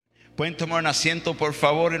Pueden tomar un asiento, por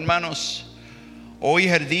favor, hermanos. Hoy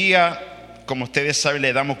es el día, como ustedes saben,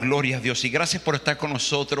 le damos gloria a Dios. Y gracias por estar con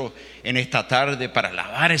nosotros en esta tarde para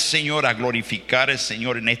alabar al Señor, a glorificar al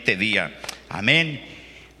Señor en este día. Amén.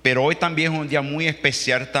 Pero hoy también es un día muy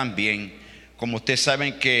especial también. Como ustedes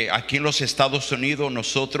saben que aquí en los Estados Unidos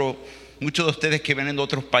nosotros, muchos de ustedes que vienen de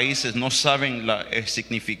otros países no saben el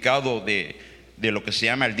significado de lo que se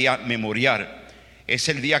llama el día memorial. Es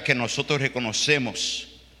el día que nosotros reconocemos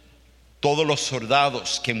todos los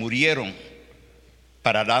soldados que murieron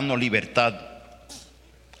para darnos libertad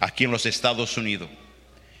aquí en los Estados Unidos.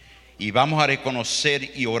 Y vamos a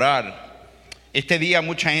reconocer y orar. Este día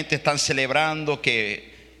mucha gente está celebrando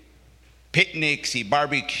que picnics y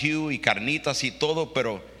barbecue y carnitas y todo,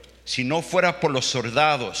 pero si no fuera por los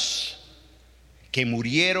soldados que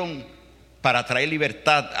murieron para traer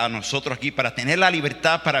libertad a nosotros aquí, para tener la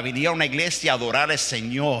libertad para venir a una iglesia a adorar al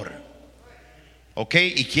Señor. Ok,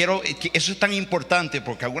 y eso es tan importante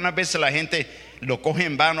porque algunas veces la gente lo coge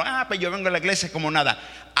en vano. Pues yo vengo a la iglesia como nada.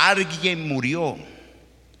 Alguien murió,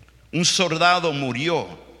 un soldado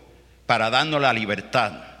murió para darnos la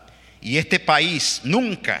libertad. Y este país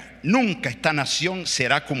nunca esta nación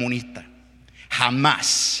será comunista.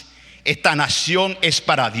 Jamás. Esta nación es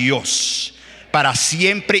para Dios, para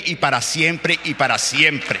siempre y para siempre y para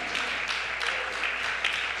siempre.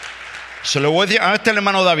 Se lo voy a decir a el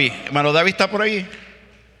hermano David. Hermano David está por ahí.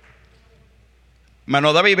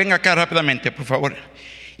 Hermano David, venga acá rápidamente, por favor.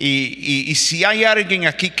 Y si hay alguien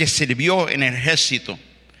aquí que sirvió en el ejército,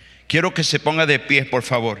 quiero que se ponga de pie, por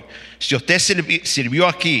favor. Si usted sirvió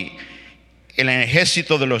aquí en el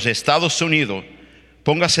ejército de los Estados Unidos,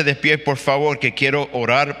 póngase de pie, por favor, que quiero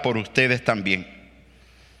orar por ustedes también.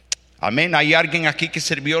 Amén. ¿Hay alguien aquí que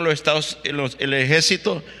sirvió el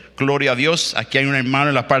ejército? Gloria a Dios. Aquí hay un hermano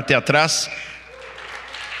en la parte de atrás.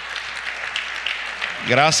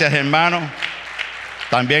 Gracias, hermano.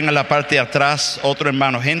 También en la parte de atrás otro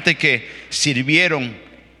hermano. Gente que sirvieron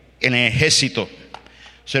en el ejército.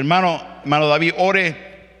 Hermano David, ore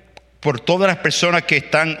por todas las personas que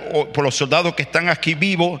están, por los soldados que están aquí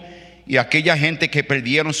vivos y aquella gente que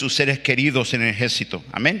perdieron sus seres queridos en el ejército.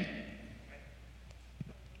 Amén.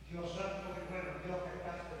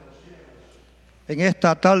 En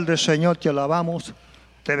esta tarde, Señor, te alabamos,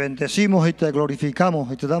 te bendecimos y te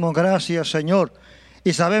glorificamos y te damos gracias, Señor.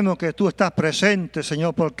 Y sabemos que tú estás presente,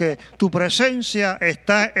 Señor, porque tu presencia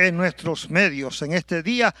está en nuestros medios. En este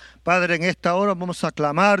día, Padre, en esta hora vamos a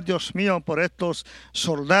clamar, Dios mío, por estos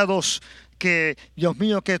soldados que, Dios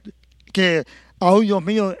mío, que aún, Dios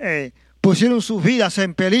mío, pusieron sus vidas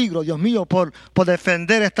en peligro, Dios mío, por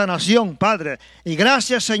defender esta nación, Padre. Y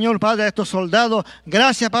gracias, Señor, Padre, a estos soldados.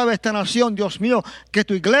 Gracias, Padre, a esta nación, Dios mío, que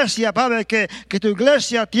tu iglesia, Padre, que tu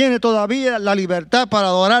iglesia tiene todavía la libertad para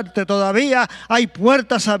adorarte. Todavía hay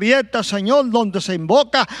puertas abiertas, Señor, donde se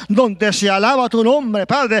invoca, donde se alaba tu nombre,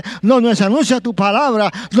 Padre, donde se anuncia tu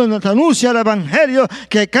palabra, donde se anuncia el evangelio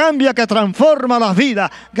que cambia, que transforma las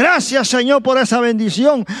vidas. Gracias, Señor, por esa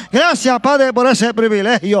bendición. Gracias, Padre, por ese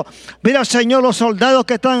privilegio. Mira, Señor, los soldados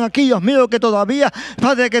que están aquí, Dios mío, que todavía,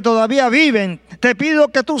 Padre, que todavía viven. Te pido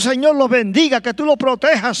que tú, Señor, los bendiga, que tú los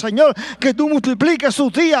protejas, Señor, que tú multipliques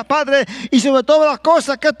sus días, Padre, y sobre todas las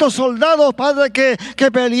cosas que estos soldados, Padre,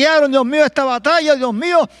 que pelearon, Dios mío, esta batalla, Dios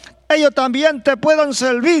mío, ellos también te puedan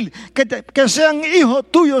servir, que sean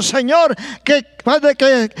hijos tuyos, Señor, que, Padre,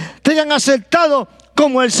 que te hayan aceptado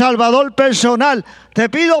como el Salvador personal. Te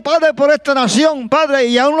pido, Padre, por esta nación, Padre,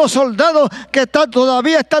 y aún los soldados que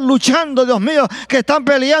todavía están luchando, Dios mío, que están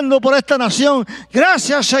peleando por esta nación.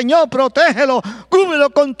 Gracias, Señor, protégelo, cúbrelo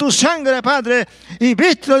con tu sangre, Padre, y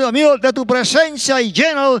vístelo, Dios mío, de tu presencia y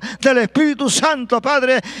llénalo del Espíritu Santo,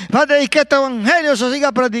 Padre. Padre, y que este evangelio se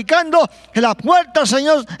siga predicando, que las puertas,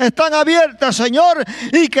 Señor, están abiertas, Señor,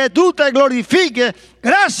 y que tú te glorifiques.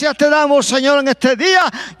 Gracias te damos, Señor, en este día.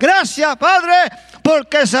 Gracias, Padre,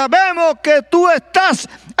 porque sabemos que tú estás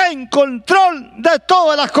en control de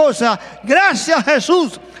todas las cosas. Gracias,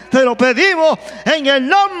 Jesús. Te lo pedimos en el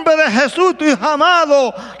nombre de Jesús, tu Hijo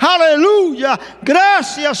amado. Aleluya.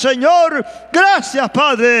 Gracias, Señor. Gracias,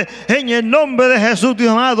 Padre. En el nombre de Jesús, tu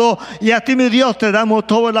Hijo amado. Y a ti, mi Dios, te damos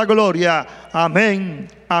toda la gloria. Amén,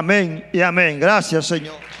 amén y amén. Gracias,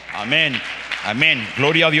 Señor. Amén, amén.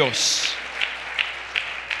 Gloria a Dios.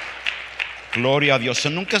 Gloria a Dios.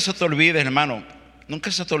 Nunca se te olvide, hermano.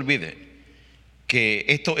 Nunca se te olvide que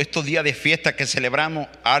estos días de fiesta que celebramos,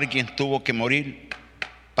 alguien tuvo que morir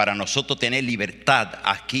para nosotros tener libertad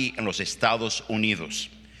aquí en los Estados Unidos.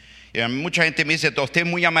 Y mucha gente me dice, usted es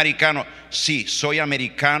muy americano. Sí, soy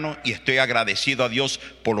americano y estoy agradecido a Dios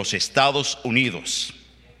por los Estados Unidos,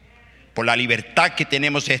 por la libertad que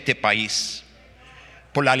tenemos en este país.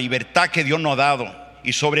 por la libertad que Dios nos ha dado.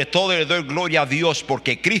 Y sobre todo le doy gloria a Dios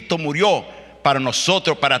porque Cristo murió para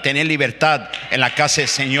nosotros, para tener libertad en la casa del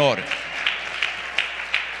Señor.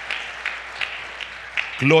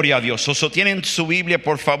 Gloria a Dios. Sostienen su Biblia,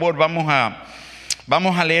 por favor. Vamos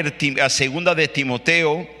a leer a segunda de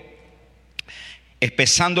Timoteo,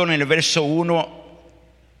 empezando en el verso 1,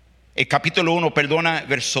 el capítulo 1,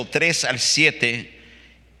 verso 3 al 7.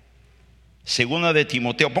 Segunda de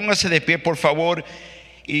Timoteo. Póngase de pie, por favor.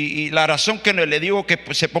 Y la razón que le digo que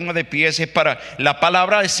se ponga de pie es para la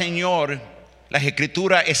palabra del Señor. La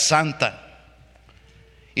Escritura es santa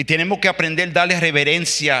y tenemos que aprender a darle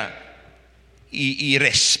reverencia y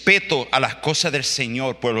respeto a las cosas del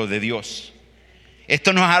Señor, pueblo de Dios.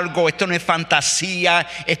 Esto no es algo, esto no es fantasía,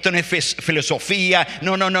 esto no es filosofía.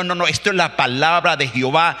 No. Esto es la palabra de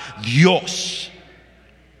Jehová Dios.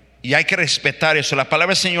 Y hay que respetar eso. La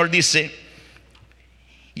palabra del Señor dice: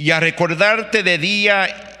 y a recordarte de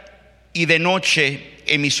día y de noche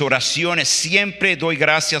en mis oraciones, siempre doy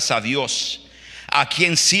gracias a Dios, a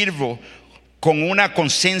quien sirvo con una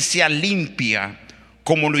conciencia limpia,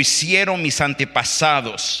 como lo hicieron mis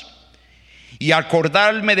antepasados. Y al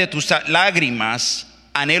acordarme de tus lágrimas,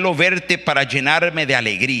 anhelo verte para llenarme de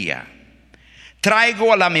alegría.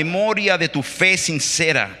 Traigo a la memoria de tu fe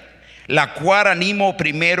sincera, la cual animo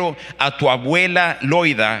primero a tu abuela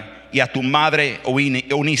Loida y a tu madre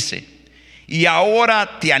Eunice, y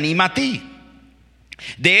ahora te anima a ti.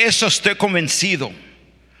 De eso estoy convencido.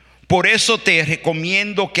 Por eso te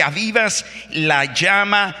recomiendo que avivas la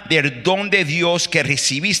llama del don de Dios que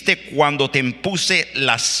recibiste cuando te impuse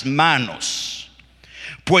las manos.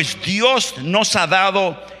 Pues Dios nos ha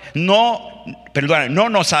dado, no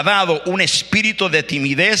nos ha dado un espíritu de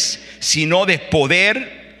timidez, sino de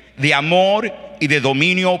poder, de amor y de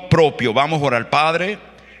dominio propio. Vamos a orar. Padre,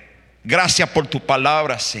 gracias por tu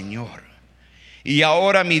palabra, Señor. Y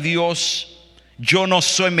ahora, mi Dios, yo no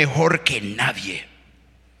soy mejor que nadie.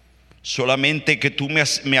 Solamente que tú me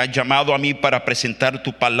has llamado a mí para presentar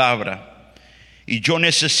tu palabra. Y yo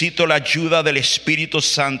necesito la ayuda del Espíritu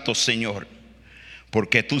Santo, Señor,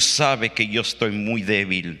 porque tú sabes que yo estoy muy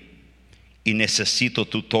débil y necesito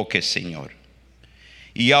tu toque, Señor.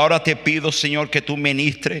 Y ahora te pido, Señor, que tú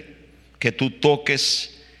ministres, que tú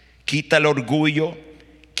toques, quita el orgullo,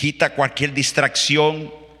 quita cualquier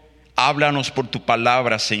distracción. Háblanos por tu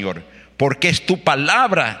palabra, Señor, porque es tu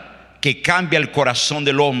palabra que cambia el corazón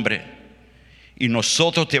del hombre. Y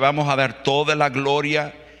nosotros te vamos a dar toda la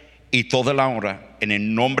gloria y toda la honra en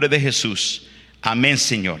el nombre de Jesús. Amén,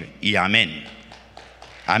 Señor, y amén.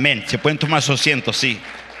 Amén. Se pueden tomar su asiento, sí.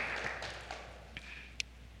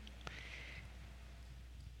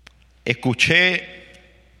 Escuché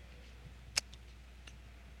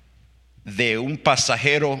de un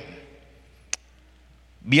pasajero,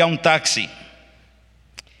 vi a un taxi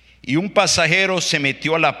y un pasajero se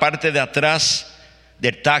metió a la parte de atrás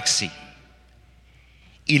del taxi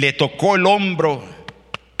y le tocó el hombro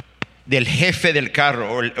del jefe del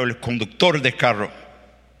carro o el conductor del carro.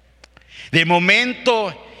 De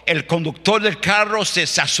momento el conductor del carro se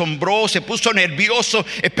asombró, se puso nervioso,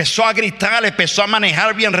 empezó a gritar, empezó a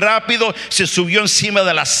manejar bien rápido, se subió encima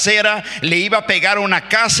de la acera, le iba a pegar a una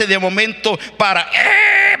casa y de momento para.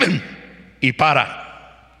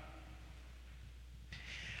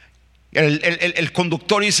 El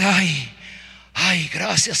conductor dice: ay,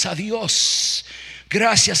 gracias a Dios,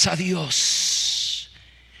 gracias a Dios.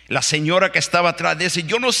 La señora que estaba atrás dice: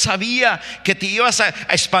 yo no sabía que te ibas a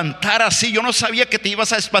espantar así, yo no sabía que te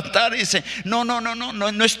ibas a espantar. Y dice: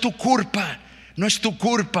 no es tu culpa, no es tu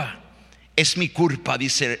culpa, es mi culpa,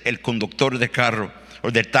 dice el conductor del carro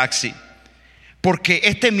o del taxi, porque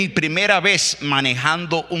esta es mi primera vez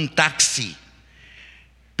manejando un taxi.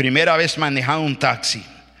 Primera vez manejando un taxi,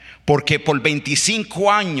 porque por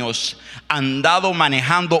 25 años he andado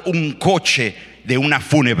manejando un coche de una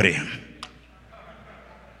fúnebre.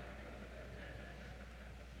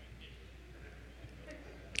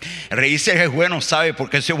 Reírse es bueno, ¿sabe?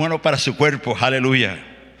 Porque eso es bueno para su cuerpo. Aleluya.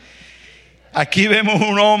 Aquí vemos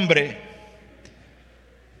un hombre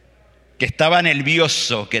que estaba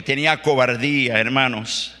nervioso, que tenía cobardía,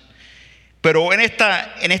 hermanos. Pero en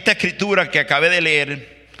esta escritura que acabé de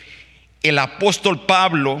leer, el apóstol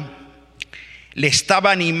Pablo le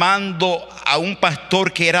estaba animando a un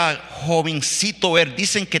pastor que era jovencito.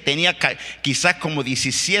 Dicen que tenía quizás como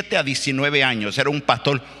 17 a 19 años. Era un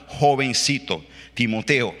pastor jovencito,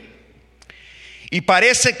 Timoteo. Y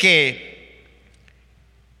parece que,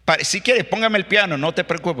 si quieres, póngame el piano, no te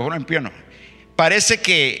preocupes, ponme el piano. Parece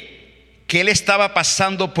que él estaba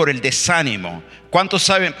pasando por el desánimo. ¿Cuántos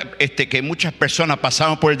saben que muchas personas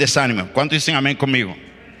pasaron por el desánimo? ¿Cuántos dicen amén conmigo?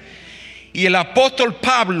 Y el apóstol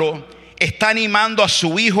Pablo está animando a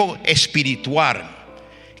su hijo espiritual,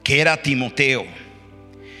 que era Timoteo.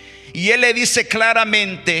 Y él le dice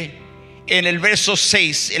claramente en el verso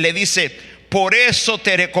 6, él le dice: por eso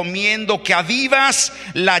te recomiendo que avivas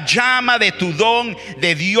la llama de tu don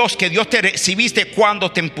de Dios, que Dios te recibiste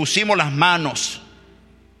cuando te impusimos las manos,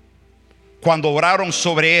 cuando oraron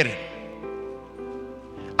sobre él.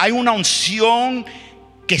 Hay una unción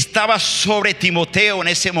que estaba sobre Timoteo en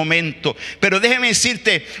ese momento. Pero déjeme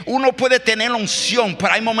decirte, uno puede tener la unción,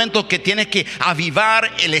 pero hay momentos que tienes que avivar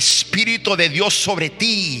el Espíritu de Dios sobre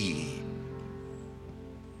ti.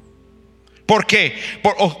 ¿Por qué?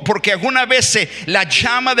 Porque algunas veces la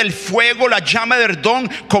llama del fuego, la llama del don,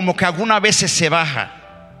 como que algunas veces se baja.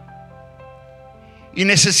 Y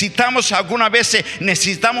algunas veces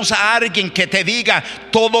necesitamos a alguien que te diga: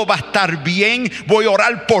 todo va a estar bien, voy a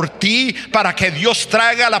orar por ti, para que Dios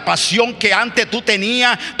traiga la pasión que antes tú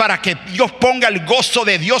tenías, para que Dios ponga el gozo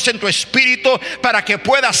de Dios en tu espíritu, para que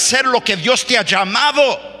puedas hacer lo que Dios te ha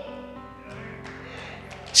llamado.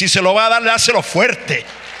 Si se lo va a dar, dáselo fuerte.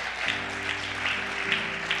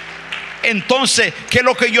 Entonces, ¿qué es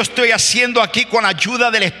lo que yo estoy haciendo aquí con la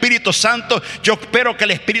ayuda del Espíritu Santo? Yo espero que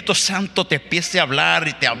el Espíritu Santo te empiece a hablar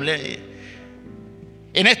y te hable.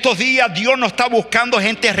 En estos días Dios no está buscando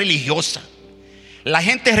gente religiosa. La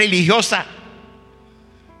gente religiosa,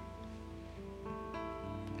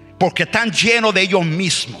 porque están llenos de ellos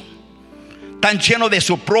mismos, están llenos de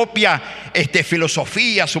su propia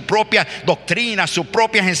filosofía, su propia doctrina, sus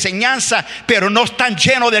propias enseñanzas, pero no están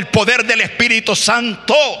llenos del poder del Espíritu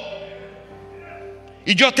Santo.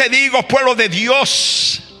 Y yo te digo, pueblo de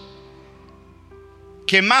Dios,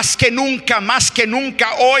 que más que nunca,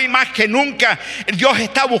 hoy más que nunca, Dios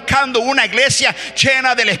está buscando una iglesia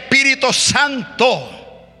llena del Espíritu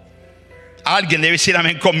Santo. Alguien debe decir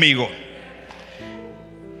amén conmigo.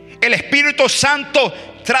 El Espíritu Santo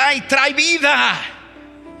trae vida.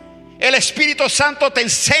 El Espíritu Santo te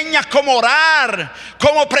enseña cómo orar,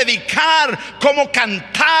 cómo predicar, cómo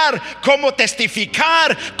cantar, cómo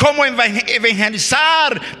testificar, cómo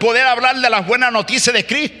evangelizar, poder hablar de las buenas noticias de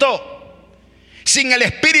Cristo. Sin el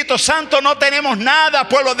Espíritu Santo no tenemos nada,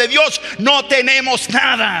 pueblo de Dios, no tenemos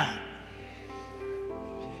nada.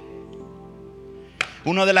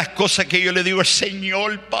 Una de las cosas que yo le digo al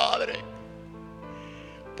Señor: Padre,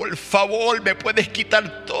 por favor, me puedes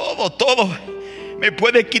quitar todo. Me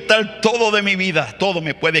puede quitar todo de mi vida, todo.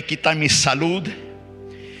 Me puede quitar mi salud,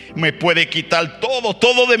 me puede quitar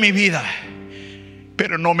todo de mi vida,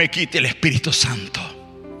 pero no me quite el Espíritu Santo.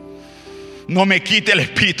 No me quite el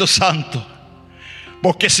Espíritu Santo,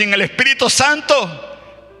 porque sin el Espíritu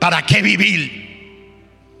Santo, ¿para qué vivir?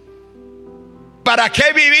 ¿Para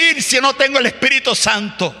qué vivir si no tengo el Espíritu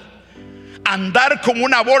Santo? Andar con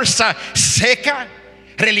una bolsa seca,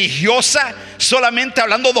 religiosa, solamente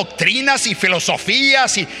hablando doctrinas y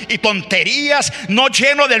filosofías y tonterías, no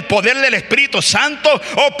lleno del poder del Espíritu Santo.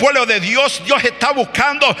 Oh pueblo de Dios, Dios está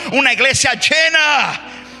buscando una iglesia llena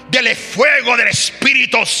del fuego del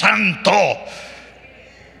Espíritu Santo.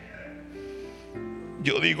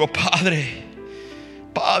 Yo digo: Padre,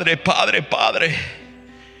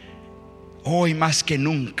 hoy más que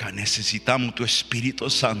nunca necesitamos tu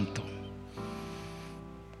Espíritu Santo.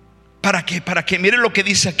 ¿Para qué? Para que miren lo que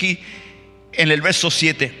dice aquí en el verso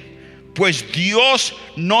 7. Pues Dios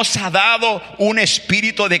nos ha dado un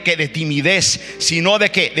espíritu de timidez, sino de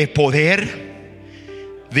poder,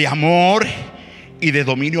 de amor y de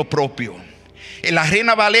dominio propio. En la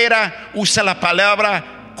Reina Valera usa la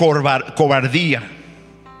palabra cobardía.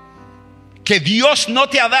 Que Dios no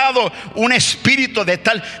te ha dado un espíritu de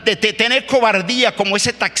tener cobardía, como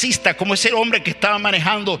ese taxista, como ese hombre que estaba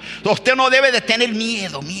manejando. Usted no debe de tener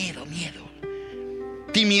miedo.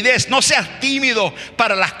 Timidez, no seas tímido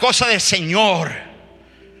para las cosas del Señor.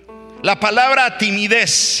 La palabra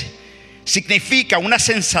timidez significa una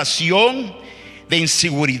sensación de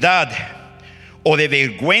inseguridad o de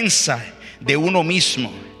vergüenza de uno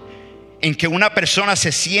mismo, en que una persona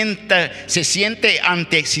se siente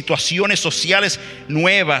ante situaciones sociales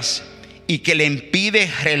nuevas y que le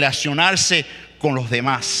impide relacionarse con los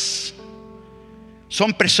demás.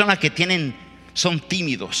 Son personas que son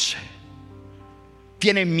tímidos,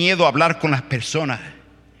 tienen miedo a hablar con las personas,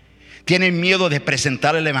 tienen miedo de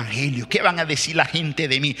presentar el evangelio. ¿Qué van a decir la gente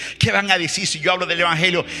de mí? ¿Qué van a decir si yo hablo del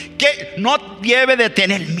evangelio? Que no debe de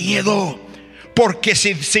tener miedo, porque si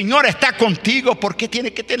el Señor está contigo, ¿por qué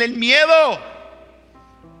tiene que tener miedo?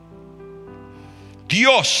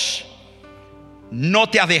 Dios no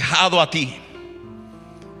te ha dejado a ti.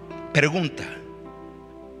 Pregunta: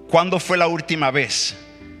 ¿cuándo fue la última vez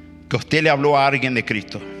que usted le habló a alguien de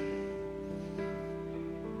Cristo?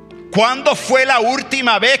 ¿Cuándo fue la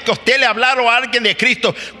última vez que usted le hablaron a alguien de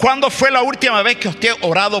Cristo? ¿Cuándo fue la última vez que usted ha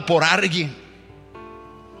orado por alguien?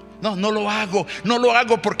 No lo hago. No lo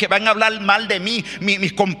hago porque van a hablar mal de mí.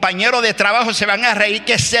 Mis compañeros de trabajo se van a reír.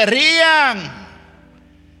 Que se rían,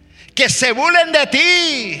 que se burlen de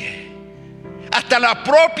ti. Hasta la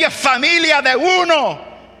propia familia de uno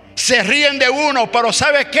se ríen de uno. Pero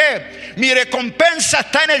 ¿sabe qué? Mi recompensa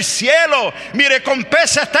está en el cielo. Mi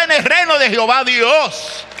recompensa está en el reino de Jehová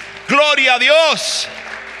Dios. Gloria a Dios.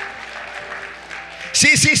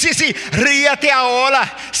 Sí. Ríate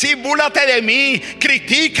ahora. Sí, búrlate de mí.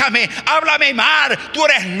 Critícame. Háblame mal. Tú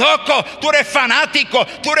eres loco. Tú eres fanático.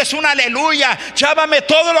 Tú eres un aleluya. Llámame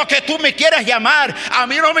todo lo que tú me quieras llamar. A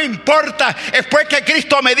mí no me importa. Después que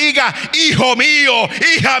Cristo me diga: hijo mío,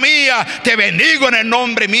 hija mía, te bendigo en el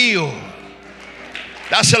nombre mío.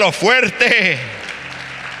 Dáselo fuerte.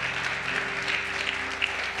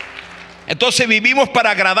 Entonces vivimos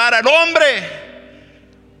para agradar al hombre.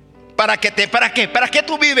 ¿Para qué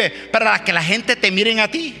tú vives? Para que la gente te miren a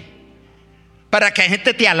ti. Para que la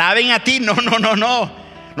gente te alaben a ti. No.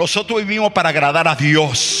 Nosotros vivimos para agradar a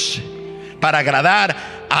Dios. Para agradar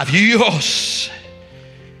a Dios.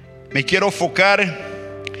 Me quiero enfocar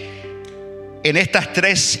en estos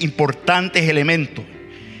tres importantes elementos.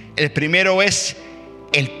 El primero es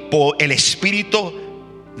el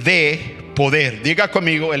espíritu de poder. Diga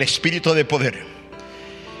conmigo: el espíritu de poder.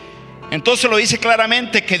 Entonces lo dice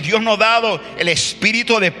claramente que Dios nos ha dado el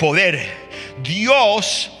espíritu de poder.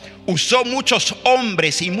 Dios usó muchos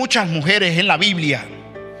hombres y muchas mujeres en la Biblia.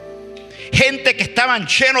 Gente que estaban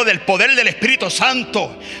llenos del poder del Espíritu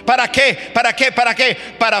Santo. ¿Para qué?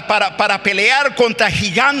 Para pelear contra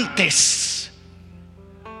gigantes.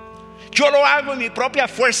 Yo lo hago en mi propia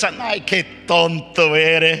fuerza. Ay, qué tonto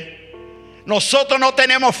eres. Nosotros no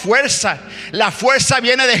tenemos fuerza. La fuerza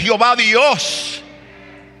viene de Jehová Dios.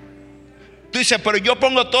 Tú dices: pero yo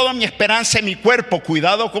pongo toda mi esperanza en mi cuerpo.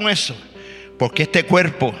 Cuidado con eso, porque este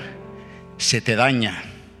cuerpo se te daña.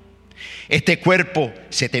 Este cuerpo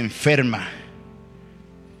se te enferma.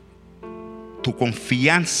 Tu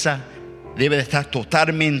confianza debe de estar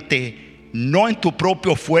totalmente no en tu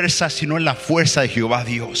propia fuerza, sino en la fuerza de Jehová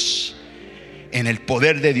Dios, en el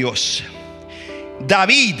poder de Dios.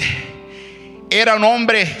 David era un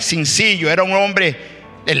hombre sencillo, era un hombre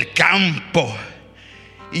del campo.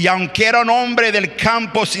 Y aunque era un hombre del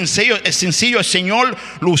campo sencillo, el Señor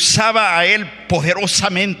lo usaba a él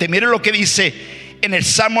poderosamente. Miren lo que dice en el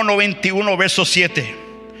Salmo 91, verso 7.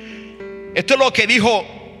 Esto es lo que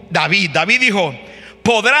dijo David. David dijo: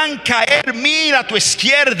 podrán caer 1000 a tu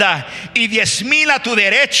izquierda y 10,000 a tu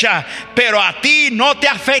derecha, pero a ti no te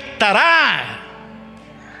afectará.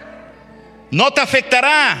 No te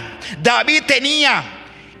afectará. David tenía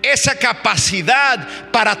esa capacidad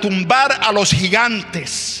para tumbar a los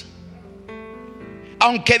gigantes.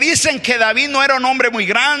 Aunque dicen que David no era un hombre muy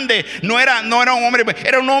grande, no era un hombre,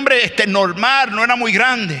 era un hombre normal, no era muy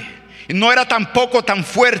grande, no era tampoco tan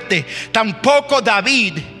fuerte. Tampoco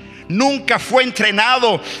David nunca fue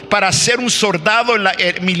entrenado para ser un soldado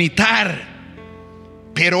militar,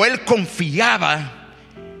 pero él confiaba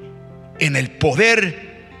en el poder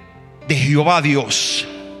de Jehová Dios.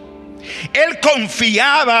 Él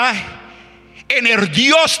confiaba en el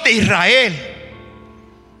Dios de Israel.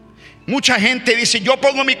 Mucha gente dice: yo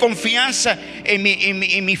pongo mi confianza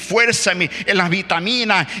en mi fuerza, en las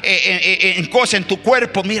vitaminas, en cosas, en tu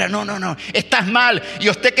cuerpo. Mira, no, estás mal. Y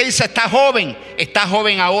usted que dice: está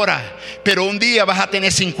joven ahora, pero un día vas a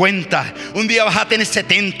tener 50, un día vas a tener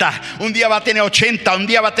 70, un día vas a tener 80, un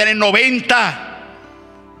día vas a tener 90.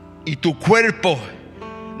 Y tu cuerpo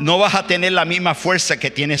no vas a tener la misma fuerza que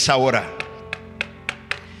tienes ahora.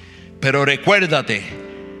 Pero recuérdate,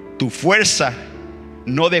 tu fuerza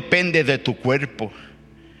no depende de tu cuerpo.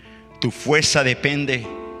 Tu fuerza depende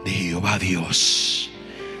de Jehová Dios.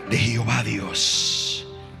 De Jehová Dios.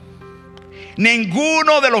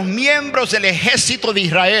 Ninguno de los miembros del ejército de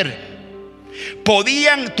Israel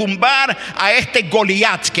podían tumbar a este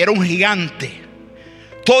Goliat, que era un gigante.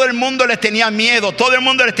 Todo el mundo le tenía miedo.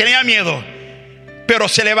 Pero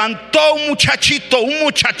se levantó un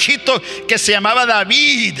muchachito que se llamaba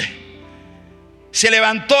David. Se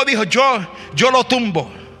levantó, dijo: yo lo tumbo.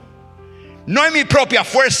 No en mi propia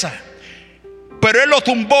fuerza, pero él lo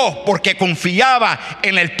tumbó porque confiaba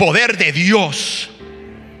en el poder de Dios.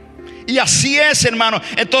 Y así es, hermano.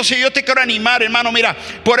 Entonces yo te quiero animar, hermano. Mira,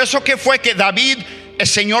 por eso que fue que David, el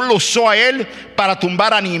Señor lo usó a él para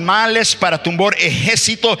tumbar animales, para tumbar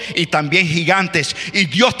ejércitos y también gigantes. Y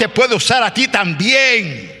Dios te puede usar a ti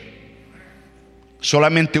también.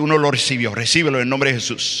 Solamente uno lo recibió. Recíbelo en el nombre de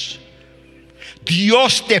Jesús.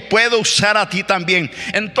 Dios te puede usar a ti también.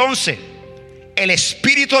 Entonces, el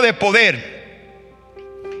espíritu de poder,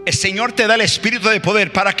 el Señor te da el espíritu de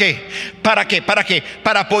poder. ¿Para qué? ¿Para qué? ¿Para qué?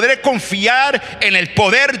 Para poder confiar en el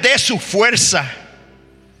poder de su fuerza.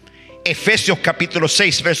 Efesios capítulo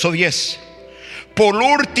 6, verso 10. Por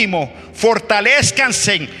último,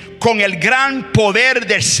 fortalezcanse con el gran poder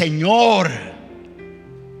del Señor.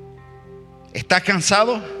 ¿Estás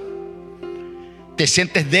cansado? ¿Te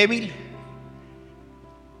sientes débil?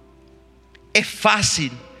 Es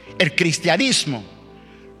fácil. El cristianismo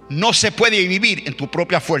no se puede vivir en tu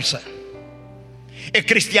propia fuerza. El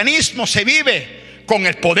cristianismo se vive con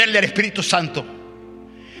el poder del Espíritu Santo.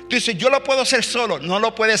 Tú dices, yo lo puedo hacer solo. No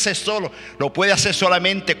lo puede hacer solo. Lo puede hacer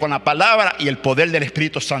solamente con la palabra y el poder del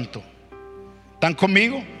Espíritu Santo. ¿Están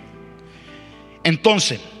conmigo?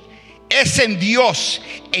 Entonces, es en Dios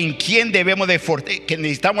en quien debemos que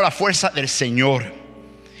necesitamos la fuerza del Señor.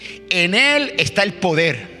 En Él está el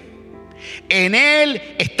poder. En Él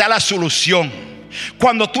está la solución.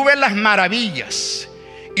 Cuando tú ves las maravillas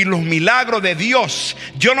y los milagros de Dios,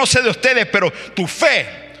 yo no sé de ustedes, pero tu fe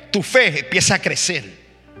empieza a crecer.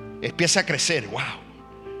 Empieza a crecer.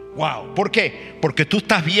 Wow. ¿Por qué? Porque tú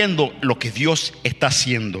estás viendo lo que Dios está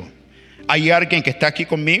haciendo. ¿Hay alguien que está aquí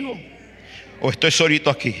conmigo? ¿O estoy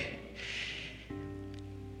solito aquí?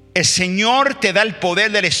 El Señor te da el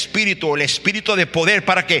poder del Espíritu, el Espíritu de poder.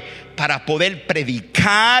 ¿Para qué? Para poder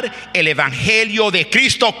predicar el Evangelio de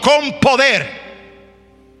Cristo con poder.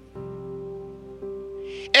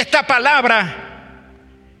 Esta palabra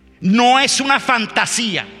no es una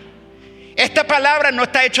fantasía. Esta palabra no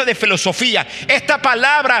está hecha de filosofía. Esta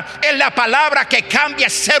palabra es la palabra que cambia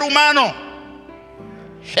al ser humano.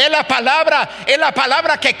 Es la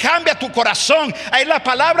palabra que cambia tu corazón. Es la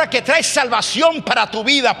palabra que trae salvación para tu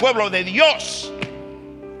vida, pueblo de Dios.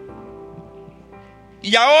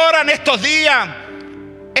 Y ahora en estos días,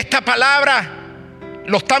 esta palabra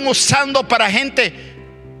lo están usando para gente.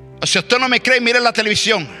 Si usted no me cree, mire la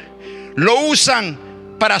televisión. Lo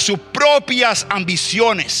usan para sus propias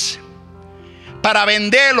ambiciones, para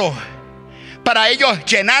venderlo, para ellos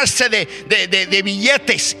llenarse de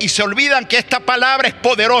billetes, y se olvidan que esta palabra es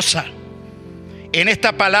poderosa. En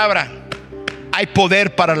esta palabra hay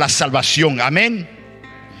poder para la salvación. Amén.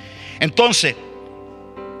 Entonces,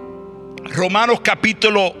 Romanos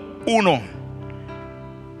capítulo 1,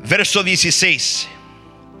 verso 16.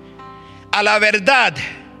 A la verdad,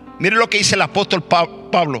 mire lo que dice el apóstol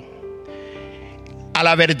Pablo. A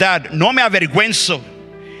la verdad, no me avergüenzo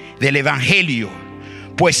del evangelio,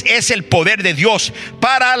 pues es el poder de Dios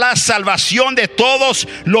para la salvación de todos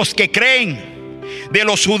los que creen, de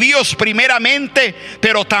los judíos primeramente,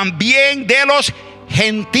 pero también de los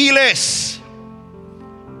gentiles.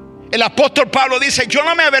 El apóstol Pablo dice, yo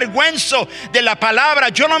no me avergüenzo de la palabra,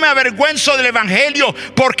 yo no me avergüenzo del evangelio,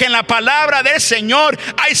 porque en la palabra del Señor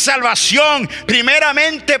hay salvación,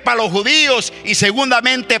 primeramente para los judíos y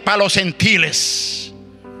segundamente para los gentiles.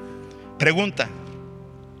 Pregunta,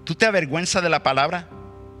 ¿tú te avergüenzas de la palabra?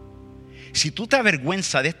 Si tú te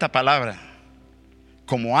avergüenzas de esta palabra,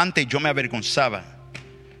 como antes yo me avergonzaba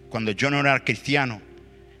cuando yo no era cristiano,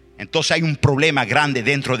 entonces hay un problema grande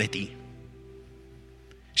dentro de ti.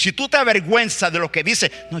 Si tú te avergüenzas de lo que dice,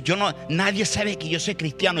 nadie sabe que yo soy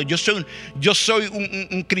cristiano. Yo soy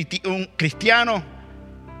un cristiano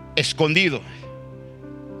escondido.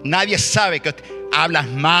 Nadie sabe que hablas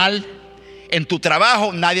mal. En tu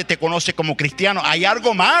trabajo nadie te conoce como cristiano. Hay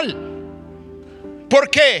algo mal. ¿Por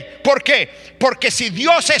qué? Porque si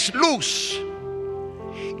Dios es luz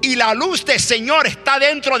y la luz del Señor está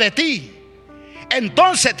dentro de ti,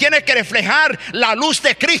 entonces tienes que reflejar la luz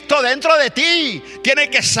de Cristo dentro de ti. Tiene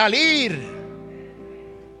que salir.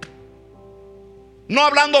 No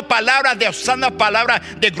hablando usando palabras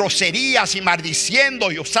de groserías y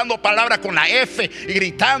maldiciendo y usando palabras con la F y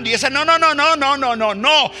gritando y esa.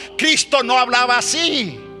 No. Cristo no hablaba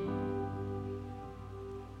así.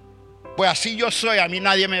 Pues así yo soy, a mí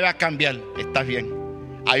nadie me va a cambiar. Estás bien.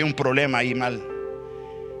 Hay un problema ahí mal.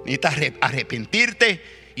 Necesitas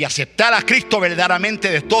arrepentirte y aceptar a Cristo verdaderamente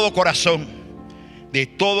de todo corazón. De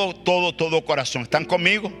todo corazón. ¿Están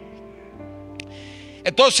conmigo?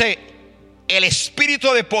 Entonces, el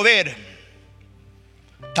espíritu de poder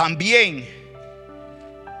también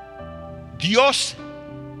Dios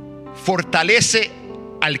fortalece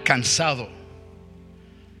al cansado.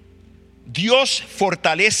 Dios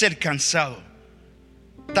fortalece al cansado.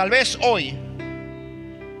 Tal vez hoy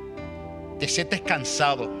te sientes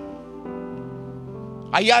cansado.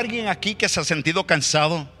 ¿Hay alguien aquí que se ha sentido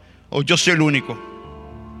cansado? ¿O yo soy el único?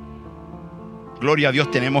 Gloria a Dios,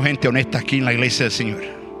 tenemos gente honesta aquí en la iglesia del Señor.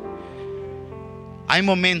 Hay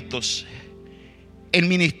momentos El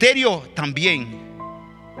ministerio también.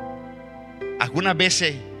 Algunas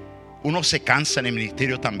veces uno se cansa en el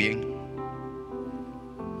ministerio también.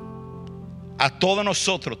 A todos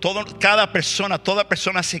nosotros, toda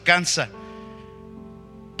persona se cansa.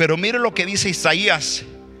 Pero mire lo que dice Isaías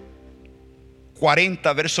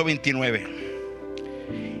 40, verso 29.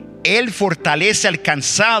 Él fortalece al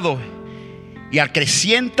cansado y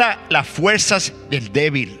acrecienta las fuerzas del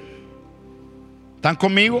débil. ¿Están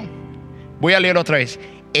conmigo? Voy a leer otra vez.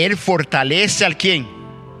 Él fortalece al quién.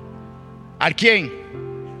 ¿Al quién?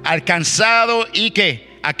 Al cansado y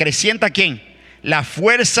que acrecienta a quién. Las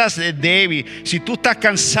fuerzas del débil. Si tú estás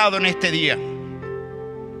cansado en este día,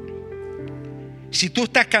 si tú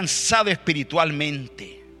estás cansado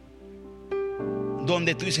espiritualmente,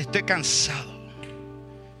 donde tú dices estoy cansado,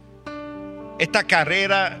 esta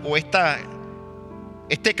carrera o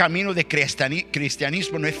este camino de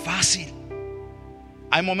cristianismo no es fácil.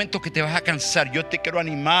 Hay momentos que te vas a cansar. Yo te quiero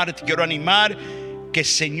animar que el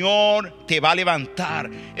Señor te va a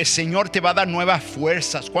levantar. El Señor te va a dar nuevas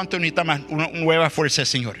fuerzas. ¿Cuánto necesita más una nueva fuerza del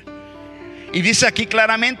Señor? Y dice aquí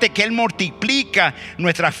claramente que Él multiplica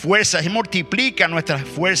nuestras fuerzas. Él multiplica nuestras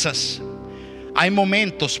fuerzas. Hay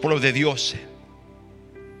momentos, pueblo de Dios,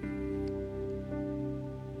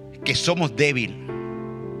 que somos débiles.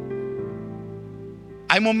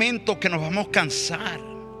 Hay momentos que nos vamos a cansar.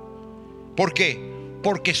 ¿Por qué?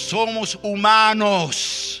 Porque somos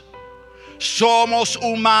humanos. Somos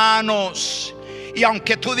humanos. Y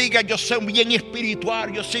aunque tú digas yo soy bien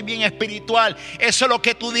espiritual, eso es lo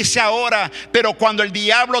que tú dices ahora. Pero cuando el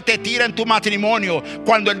diablo te tira en tu matrimonio,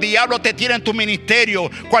 cuando el diablo te tira en tu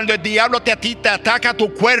ministerio, cuando el diablo te ataca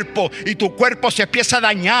tu cuerpo y tu cuerpo se empieza a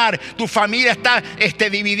dañar, tu familia está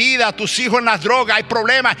dividida, tus hijos en las drogas, hay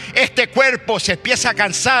problemas, este cuerpo se empieza a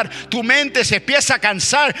cansar, tu mente se empieza a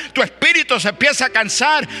cansar, tu espíritu se empieza a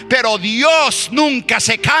cansar. Pero Dios nunca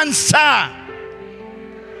se cansa.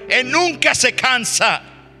 Él nunca se cansa.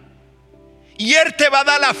 Y Él te va a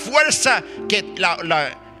dar la fuerza.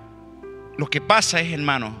 Lo que pasa es,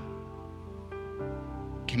 hermano,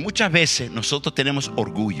 que muchas veces nosotros tenemos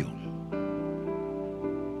orgullo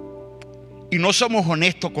y no somos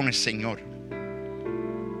honestos con el Señor.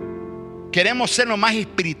 Queremos ser lo más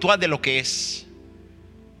espiritual de lo que es.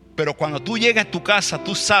 Pero cuando tú llegas a tu casa,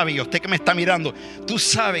 tú sabes, y usted que me está mirando, tú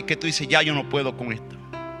sabes que tú dices, ya yo no puedo con esto.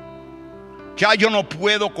 Ya yo no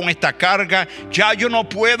puedo con esta carga. Ya yo no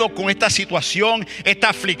puedo con esta situación, esta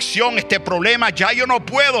aflicción, este problema. Ya yo no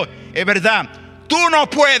puedo. Es verdad, tú no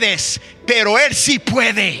puedes, pero Él sí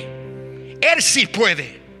puede. Él sí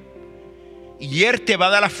puede. Y Él te va a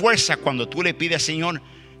dar la fuerza cuando tú le pides al Señor: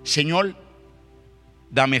 Señor,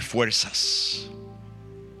 dame fuerzas.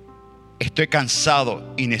 Estoy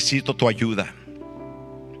cansado y necesito tu ayuda.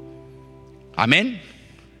 Amén.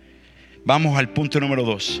 Vamos al punto número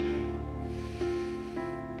 2.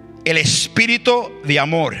 El espíritu de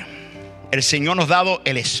amor. El Señor nos ha dado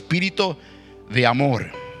el espíritu de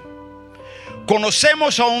amor.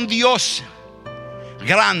 Conocemos a un Dios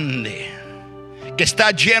grande, que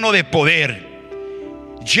está lleno de poder,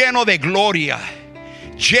 lleno de gloria,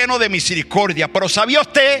 lleno de misericordia. Pero ¿sabía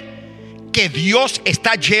usted que Dios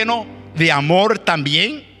está lleno de amor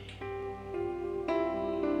también?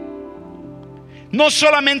 No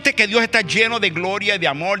solamente que Dios está lleno de gloria, de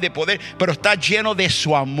amor, de poder, pero está lleno de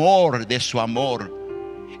su amor, de su amor.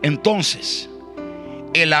 Entonces,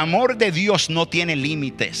 el amor de Dios no tiene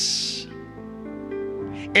límites.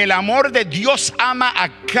 El amor de Dios ama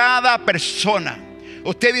a cada persona.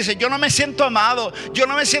 Usted dice, yo no me siento amado, yo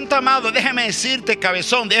no me siento amado. Déjeme decirte,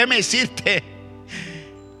 cabezón, déjeme decirte,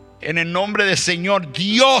 en el nombre del Señor,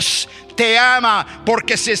 Dios te ama.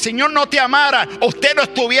 Porque si el Señor no te amara, usted no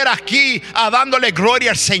estuviera aquí dándole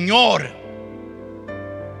gloria al Señor.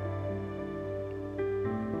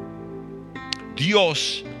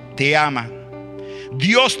 Dios te ama.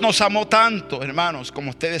 Dios nos amó tanto, hermanos,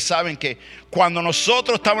 como ustedes saben, que cuando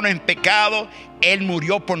nosotros estábamos en pecado, Él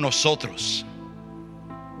murió por nosotros.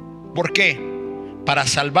 ¿Por qué? Para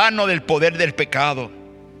salvarnos del poder del pecado.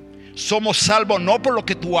 Somos salvos no por lo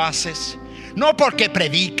que tú haces, no porque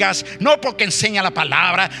predicas, no porque enseñas la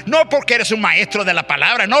palabra, no porque eres un maestro de la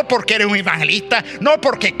palabra, no porque eres un evangelista, no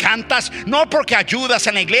porque cantas, no porque ayudas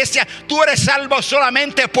en la iglesia. Tú eres salvo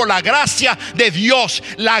solamente por la gracia de Dios.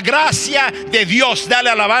 La gracia de Dios. Dale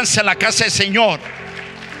alabanza en la casa del Señor.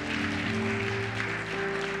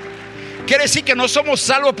 Quiere decir que no somos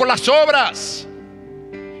salvos por las obras.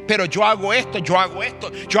 Pero yo hago esto, yo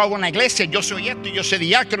hago en la iglesia, yo soy esto, yo soy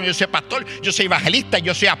diácono, yo soy pastor, yo soy evangelista,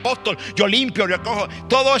 yo soy apóstol, yo limpio, yo cojo.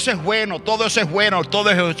 Todo eso es bueno, todo eso es bueno, todo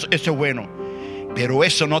eso es bueno. Pero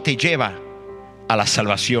eso no te lleva a la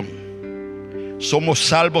salvación. Somos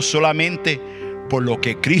salvos solamente por lo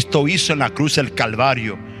que Cristo hizo en la cruz del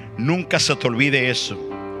Calvario. Nunca se te olvide eso.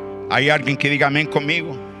 ¿Hay alguien que diga amén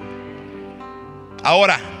conmigo?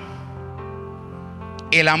 Ahora,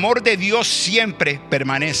 el amor de Dios siempre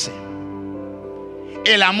permanece.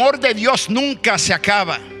 El amor de Dios nunca se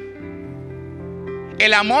acaba.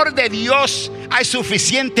 El amor de Dios hay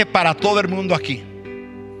suficiente para todo el mundo aquí.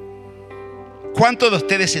 ¿Cuántos de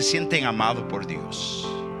ustedes se sienten amados por Dios?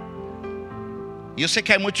 Yo sé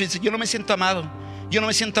que hay muchos que dicen: yo no me siento amado. Yo no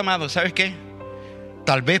me siento amado. ¿Sabes qué?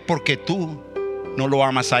 Tal vez porque tú no lo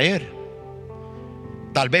amas a Él.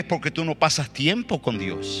 Tal vez porque tú no pasas tiempo con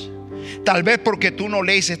Dios. Tal vez porque tú no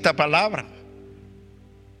lees esta palabra.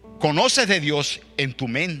 Conoces de Dios en tu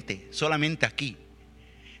mente, solamente aquí,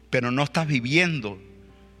 pero no estás viviendo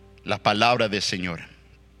la palabra del Señor.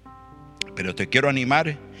 Pero te quiero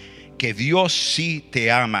animar que Dios sí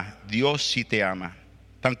te ama. Dios sí te ama.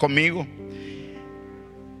 ¿Están conmigo?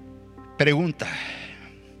 Pregunta: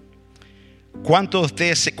 ¿cuántos de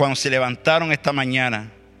ustedes cuando se levantaron esta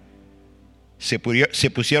mañana se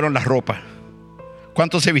pusieron la ropa?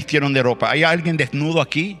 ¿Cuántos se vistieron de ropa? ¿Hay alguien desnudo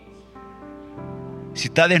aquí? Si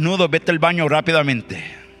está desnudo, vete al baño rápidamente.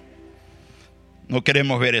 No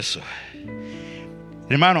queremos ver eso.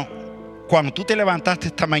 Hermano, cuando tú te levantaste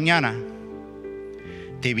esta mañana,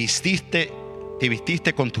 te vististe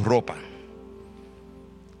con tu ropa.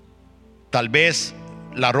 Tal vez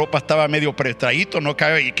la ropa estaba medio pretradito, no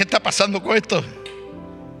cabe. ¿Y qué está pasando con esto?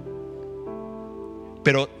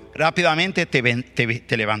 Pero rápidamente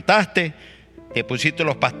te levantaste, te pusiste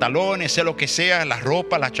los pantalones, sé lo que sea, la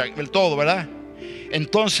ropa, todo, ¿verdad?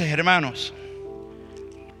 Entonces, hermanos,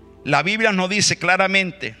 la Biblia nos dice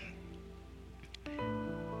claramente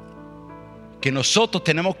que nosotros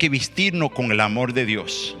tenemos que vestirnos con el amor de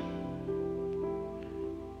Dios.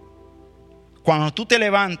 Cuando tú te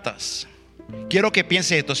levantas, quiero que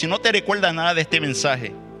pienses esto. Si no te recuerdas nada de este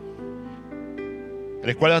mensaje,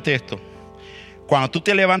 recuérdate esto. Cuando tú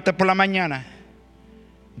te levantas por la mañana,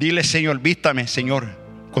 dile: Señor, vístame, Señor,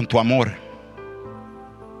 con tu amor.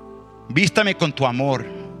 Vístame con tu amor.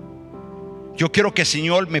 Yo quiero que el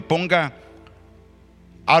Señor me ponga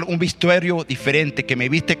un vestuario diferente, que me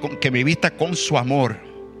vista con su amor.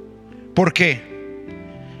 ¿Por qué?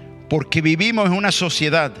 Porque vivimos en una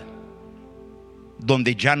sociedad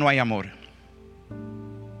donde ya no hay amor.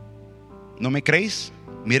 ¿No me creéis?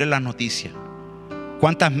 Mire las noticias.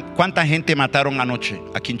 ¿Cuánta gente mataron anoche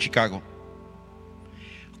aquí en Chicago?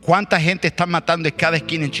 ¿Cuánta gente están matando en cada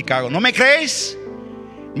esquina en Chicago? ¿No me creéis?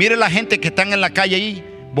 Mire la gente que están en la calle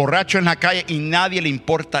ahí, borrachos en la calle, y nadie le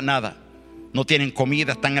importa nada. No tienen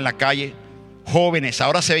comida, están en la calle. Jóvenes,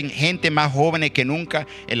 ahora se ven gente más jóvenes que nunca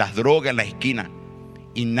en las drogas, en la esquina,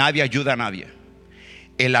 y nadie ayuda a nadie.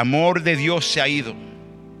 El amor de Dios se ha ido.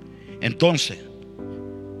 Entonces,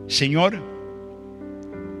 Señor,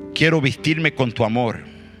 quiero vestirme con tu amor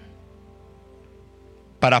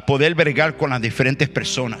para poder bregar con las diferentes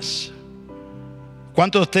personas.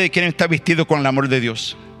 ¿Cuántos de ustedes quieren estar vestidos con el amor de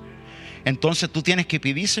Dios? Entonces tú tienes que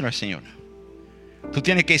pedírselo al Señor. Tú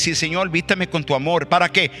tienes que decir: Señor, vístame con tu amor. ¿Para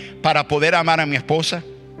qué? Para poder amar a mi esposa,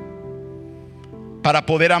 para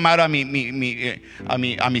poder amar a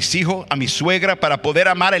mis hijos, a mi suegra, para poder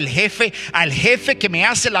amar al jefe que me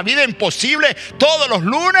hace la vida imposible todos los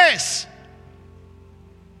lunes.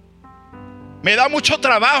 Me da mucho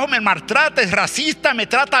trabajo, me maltrata, es racista, me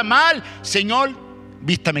trata mal. Señor,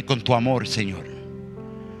 vístame con tu amor, Señor,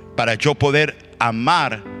 para yo poder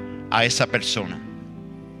amar a esa persona.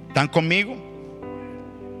 ¿Están conmigo?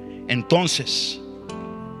 Entonces,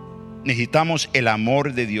 necesitamos el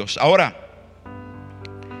amor de Dios. Ahora,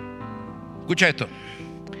 escucha esto.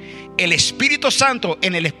 El Espíritu Santo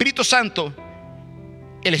está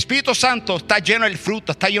lleno de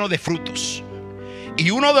frutos, está lleno de frutos. Y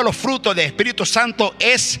uno de los frutos del Espíritu Santo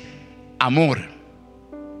es amor.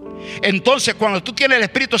 Entonces, cuando tú tienes el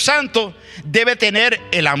Espíritu Santo, debe tener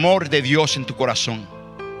el amor de Dios en tu corazón.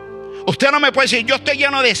 Usted no me puede decir: yo estoy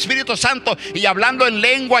lleno de Espíritu Santo y hablando en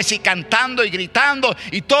lenguas y cantando y gritando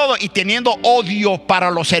y todo, y teniendo odio para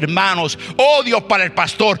los hermanos, odio para el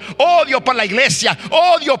pastor, odio para la iglesia,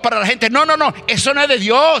 odio para la gente. No, eso no es de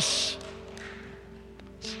Dios.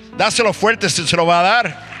 Dáselo fuerte si se lo va a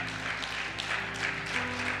dar.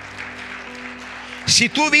 Si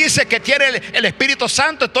tú dices que tienes el Espíritu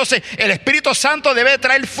Santo, entonces el Espíritu Santo debe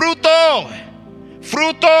traer fruto.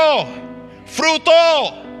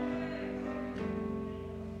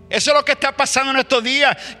 Eso es lo que está pasando en estos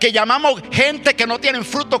días, que llamamos gente que no tienen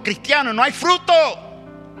fruto cristiano. No hay fruto.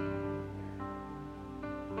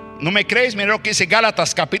 ¿No me crees? Mira lo que dice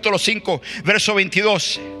Gálatas capítulo 5 verso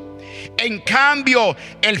 22. En cambio,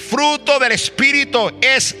 el fruto del Espíritu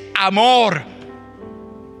es amor,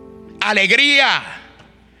 alegría,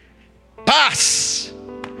 paz,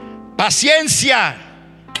 paciencia,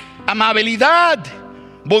 amabilidad,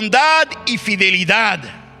 bondad y fidelidad.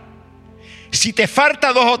 Si te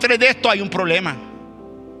falta 2 o 3 de esto, hay un problema.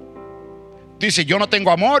 Dice: yo no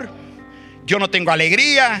tengo amor, yo no tengo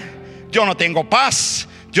alegría, yo no tengo paz,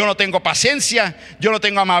 yo no tengo paciencia, yo no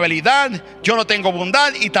tengo amabilidad, yo no tengo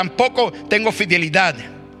bondad y tampoco tengo fidelidad.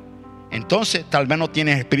 Entonces tal vez no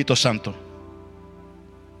tienes Espíritu Santo.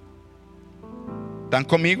 ¿Están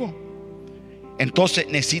conmigo? Entonces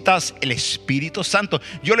necesitas el Espíritu Santo.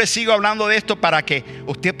 Yo les sigo hablando de esto para que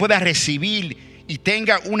usted pueda recibir y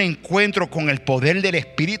tenga un encuentro con el poder del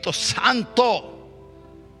Espíritu Santo.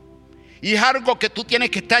 Y es algo que tú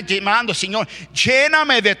tienes que estar llamando: Señor,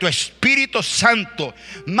 lléname de tu Espíritu Santo.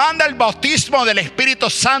 Manda el bautismo del Espíritu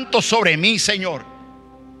Santo sobre mí, Señor.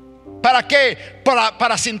 ¿Para qué?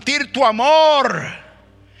 Para sentir tu amor,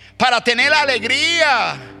 para tener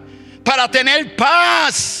alegría, para tener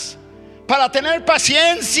paz, para tener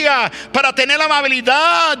paciencia, para tener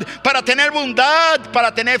amabilidad, para tener bondad,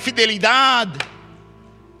 para tener fidelidad.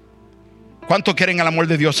 ¿Cuánto quieren el amor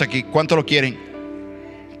de Dios aquí? ¿Cuánto lo quieren?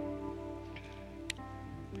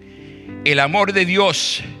 El amor de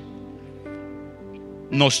Dios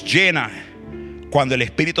nos llena cuando el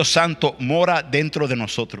Espíritu Santo mora dentro de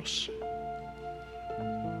nosotros.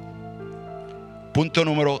 Punto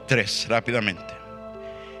número 3, rápidamente.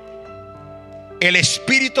 El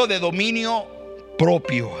espíritu de dominio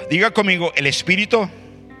propio. Diga conmigo: el espíritu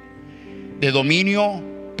de dominio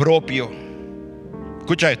propio.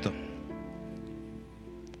 Escucha esto.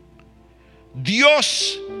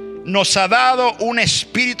 Dios nos ha dado un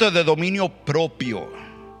espíritu de dominio propio.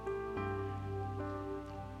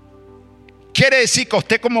 Quiere decir que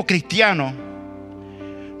usted, como cristiano,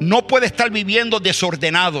 no puede estar viviendo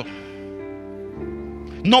desordenado.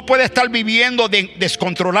 No puede estar viviendo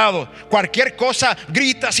descontrolado. Cualquier cosa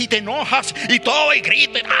gritas y te enojas y todo, y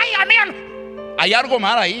gritas. ¡Ay, amén! Hay algo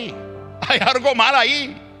mal ahí. Hay algo mal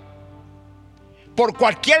ahí. Por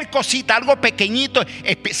cualquier cosita, algo pequeñito,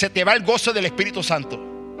 se te va el gozo del Espíritu Santo.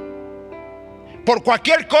 Por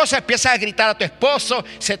cualquier cosa empiezas a gritar a tu esposo: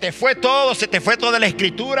 se te fue todo, se te fue toda la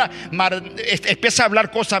escritura. Empieza a hablar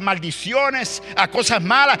cosas, maldiciones, a cosas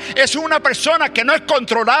malas. Es una persona que no es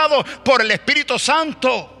controlado por el Espíritu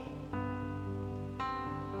Santo.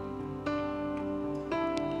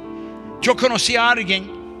 Yo conocí a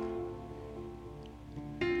alguien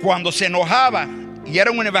cuando se enojaba, y era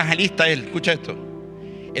un evangelista él. Escucha esto: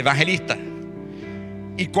 evangelista.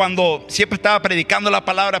 Y cuando siempre estaba predicando la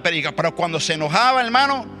palabra, pero cuando se enojaba,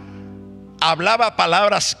 hermano, hablaba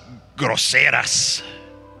palabras groseras.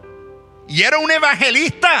 Y era un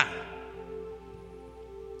evangelista.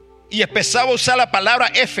 Y empezaba a usar la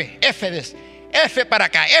palabra F para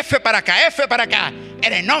acá, F para acá, F para acá,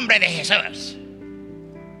 en el nombre de Jesús.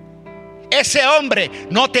 Ese hombre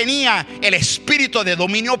no tenía el espíritu de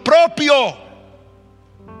dominio propio.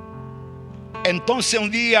 Entonces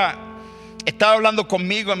un día estaba hablando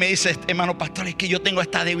conmigo y me dice: hermano pastor, es que yo tengo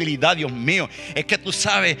esta debilidad, Dios mío. Es que tú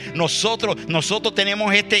sabes, nosotros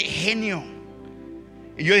tenemos este genio.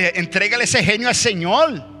 Y yo dije: entrégale ese genio al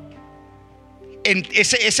Señor.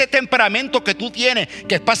 Ese temperamento que tú tienes,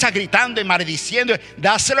 que pasas gritando y maldiciendo,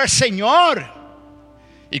 dáselo al Señor.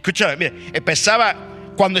 Y escucha, mira,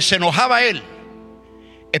 cuando se enojaba él,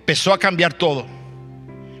 empezó a cambiar todo.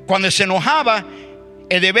 Cuando se enojaba,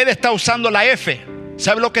 en vez de estar usando la F,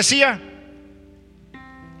 ¿sabe lo que hacía?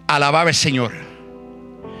 Alababa al Señor.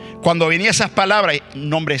 Cuando venía esas palabras: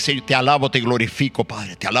 nombre de Señor, te alabo, te glorifico,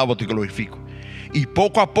 Padre, te alabo, te glorifico. Y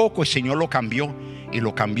poco a poco el Señor lo cambió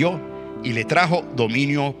y le trajo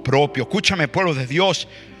dominio propio. Escúchame, pueblo de Dios,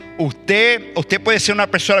 usted puede ser una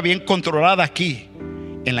persona bien controlada aquí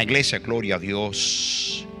en la iglesia, gloria a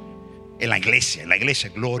Dios. En la iglesia,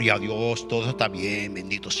 gloria a Dios, todo está bien,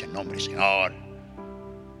 bendito sea el nombre del Señor.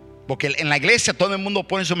 Porque en la iglesia todo el mundo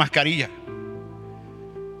pone su mascarilla.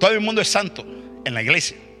 Todo el mundo es santo en la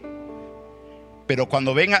iglesia. Pero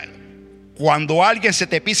cuando alguien se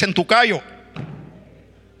te pisa en tu callo,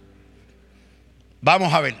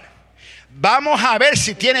 vamos a ver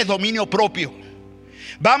si tienes dominio propio.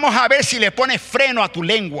 Vamos a ver si le pones freno a tu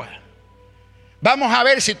lengua. Vamos a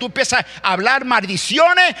ver si tú empiezas a hablar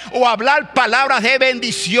maldiciones o a hablar palabras de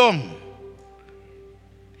bendición.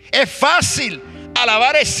 Es fácil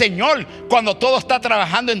alabar al Señor cuando todo está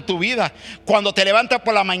trabajando en tu vida. Cuando te levantas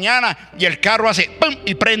por la mañana y el carro hace ¡pum!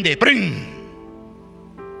 Y prende ¡pum!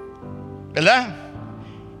 ¿Verdad?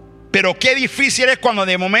 Pero qué difícil es cuando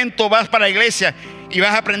de momento vas para la iglesia y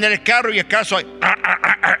vas a prender el carro y el carro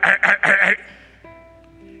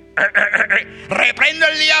Reprendo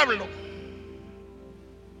al diablo.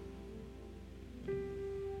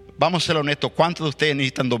 Vamos a ser honestos. ¿Cuántos de ustedes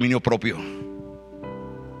necesitan dominio propio?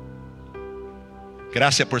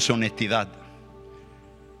 Gracias por su honestidad.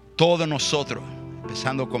 Todos nosotros,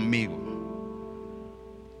 empezando conmigo,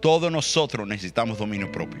 todos nosotros necesitamos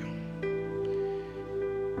dominio propio.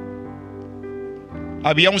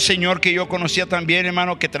 Había un señor que yo conocía también,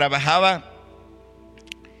 hermano, que trabajaba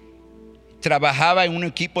en un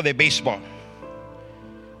equipo de béisbol.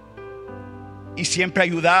 Y siempre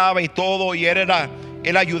ayudaba y todo, y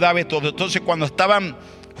él ayudaba y todo. Entonces cuando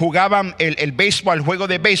jugaban el béisbol, el juego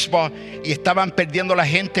de béisbol, y estaban perdiendo la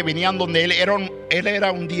gente, venían donde él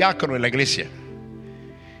era un diácono en la iglesia.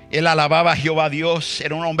 Él alababa a Jehová Dios,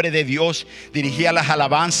 era un hombre de Dios, dirigía las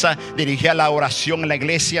alabanzas, dirigía la oración en la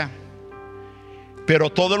iglesia. Pero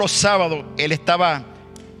todos los sábados él estaba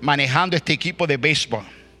manejando este equipo de béisbol.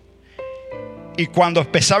 Y cuando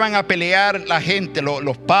empezaban a pelear la gente,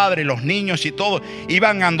 los padres, los niños y todo,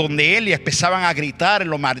 iban a donde él y empezaban a gritar,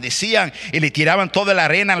 lo maldecían y le tiraban toda la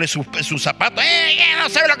arena de sus zapatos. No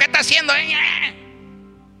sabe lo que está haciendo.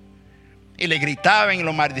 Y le gritaban y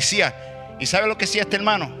lo maldecían. ¿Y sabe lo que hacía este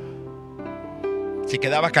hermano? Se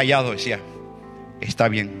quedaba callado, decía: está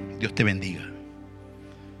bien, Dios te bendiga.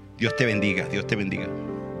 Dios te bendiga, Dios te bendiga.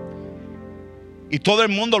 Y todo el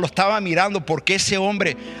mundo lo estaba mirando porque ese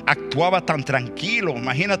hombre actuaba tan tranquilo.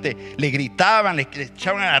 Imagínate, le gritaban, le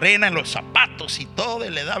echaban arena en los zapatos y todo,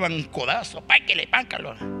 y le daban un codazo. Páquele,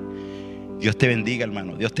 páncalo. Dios te bendiga,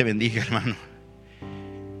 hermano. Dios te bendiga, hermano.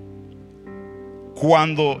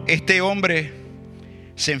 Cuando este hombre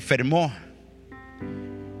se enfermó,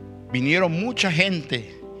 vinieron mucha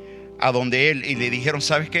gente a donde él y le dijeron: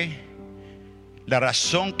 ¿sabes qué? La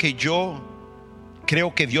razón que yo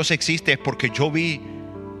creo que Dios existe es porque yo vi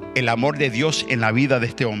el amor de Dios en la vida de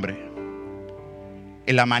este hombre,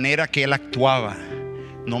 en la manera que él actuaba,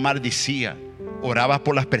 no maldecía, oraba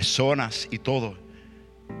por las personas y todo.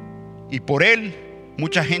 Y por él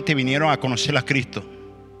mucha gente vinieron a conocer a Cristo.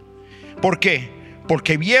 ¿Por qué?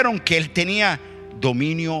 Porque vieron que él tenía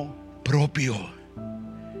dominio propio.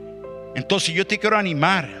 Entonces yo te quiero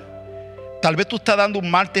animar. Tal vez tú estás dando un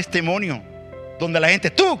mal testimonio, donde la gente: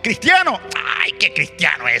 tú, cristiano, ay, qué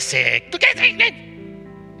cristiano ese. ¿Tú qué?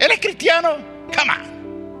 Él es cristiano, come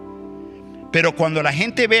on. Pero cuando la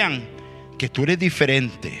gente vean que tú eres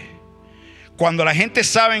diferente, cuando la gente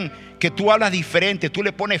sabe que tú hablas diferente, tú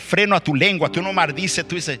le pones freno a tu lengua, tú no maldices,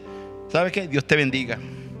 tú dices: ¿sabes qué? Dios te bendiga.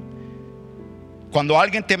 Cuando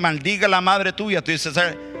alguien te maldiga la madre tuya, tú dices: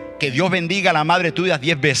 ¿sabes? Que Dios bendiga a la madre tuya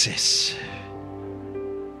 10 veces.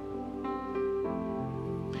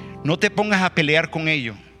 No te pongas a pelear con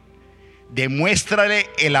ellos. Demuéstrale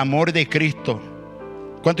el amor de Cristo.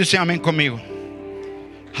 ¿Cuántos dicen amén conmigo?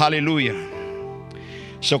 Aleluya.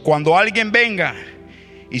 Cuando alguien venga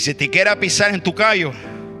y se te quiera pisar en tu callo,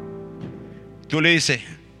 tú le dices: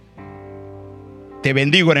 te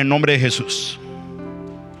bendigo en el nombre de Jesús.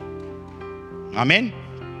 Amén.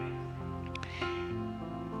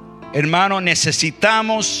 Hermano,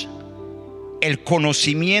 necesitamos el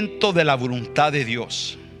conocimiento de la voluntad de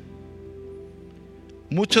Dios.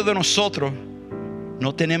 Muchos de nosotros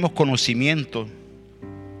no tenemos conocimiento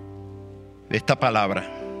de esta palabra.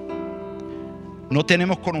 No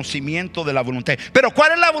tenemos conocimiento de la voluntad. Pero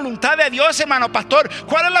 ¿cuál es la voluntad de Dios, hermano pastor?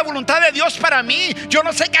 ¿Cuál es la voluntad de Dios para mí? Yo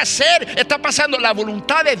no sé qué hacer. Está pasando. La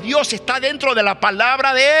voluntad de Dios está dentro de la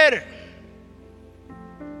palabra de Él.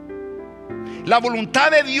 La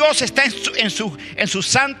voluntad de Dios está en su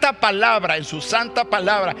santa palabra. En su santa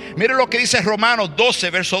palabra. Mire lo que dice Romanos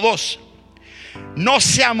 12, verso 2. No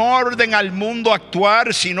se amolden al mundo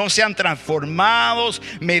actual, sino sean transformados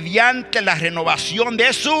mediante la renovación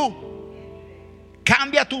de su.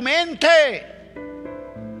 Cambia tu mente.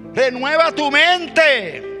 Renueva tu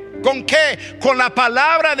mente. ¿Con qué? Con la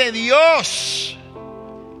palabra de Dios.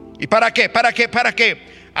 ¿Y para qué? ¿Para qué? ¿Para qué?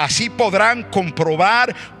 Así podrán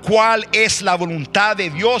comprobar cuál es la voluntad de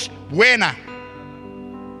Dios, buena,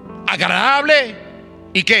 agradable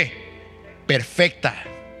y ¿qué? Perfecta.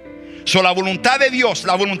 La voluntad de Dios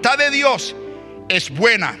es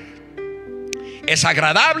buena, es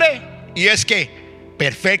agradable y es que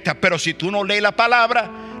perfecta. Pero si tú no lees la palabra,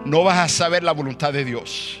 no vas a saber la voluntad de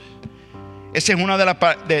Dios. Esa es una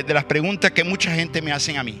de las preguntas que mucha gente me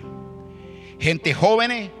hacen a mí. Gente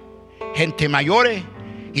jóvenes, gente mayores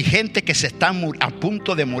y gente que se están a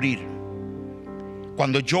punto de morir.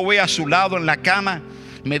 Cuando yo voy a su lado en la cama,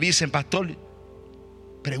 me dicen: pastor,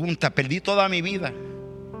 pregunta, perdí toda mi vida,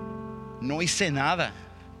 no hice nada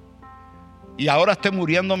y ahora estoy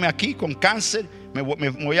muriéndome aquí con cáncer, me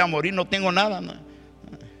voy a morir, no tengo nada.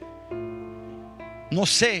 No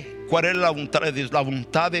sé cuál es la voluntad de Dios. La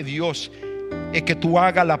voluntad de Dios es que tú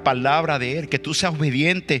hagas la palabra de Él, que tú seas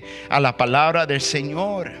obediente a la palabra del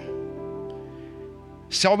Señor.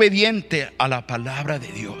 Sea obediente a la palabra de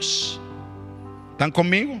Dios. ¿Están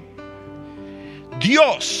conmigo?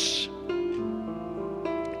 Dios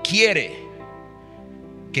quiere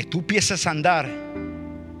que tú empieces a andar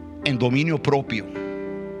en dominio propio.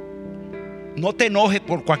 No te enojes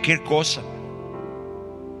por cualquier cosa.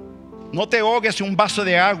 No te ahogues en un vaso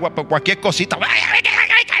de agua por cualquier cosita.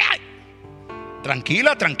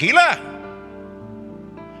 Tranquila, tranquila.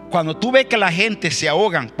 Cuando tú ves que la gente se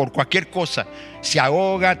ahogan por cualquier cosa, se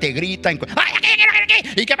ahoga, te gritan,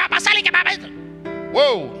 ¿y qué va a pasar? ¿Y qué va a pasar?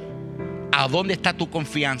 Wow. ¿A dónde está tu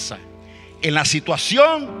confianza? ¿En la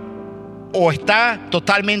situación o está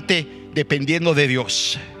totalmente dependiendo de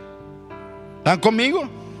Dios? ¿Están conmigo?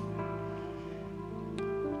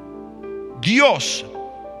 Dios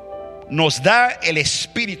nos da el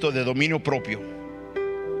espíritu de dominio propio.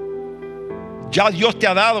 Ya Dios te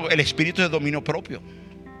ha dado el espíritu de dominio propio.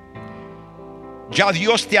 Ya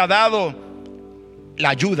Dios te ha dado la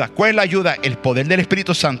ayuda. ¿Cuál es la ayuda? El poder del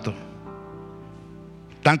Espíritu Santo.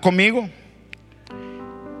 ¿Están conmigo?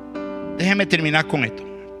 Déjenme terminar con esto.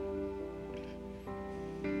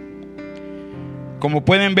 Como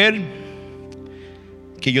pueden ver,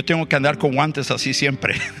 que yo tengo que andar con guantes así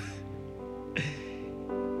siempre.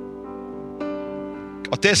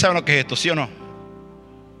 Ustedes saben lo que es esto, ¿sí o no?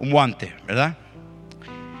 Un guante, ¿verdad?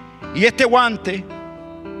 Y este guante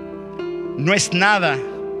no es nada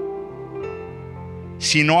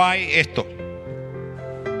si no hay esto.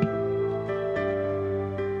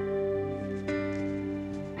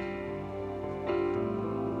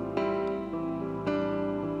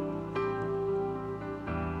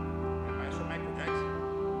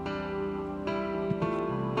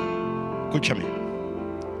 Escúchame.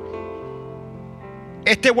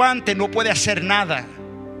 Este guante no puede hacer nada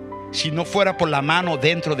si no fuera por la mano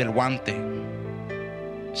dentro del guante.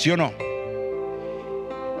 ¿Sí o no?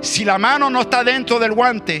 Si la mano no está dentro del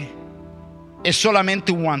guante, es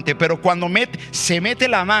solamente un guante. Pero cuando se mete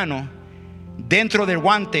la mano dentro del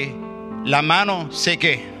guante, la mano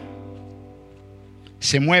se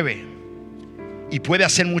mueve y puede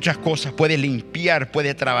hacer muchas cosas. Puede limpiar,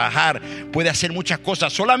 puede trabajar, puede hacer muchas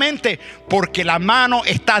cosas solamente porque la mano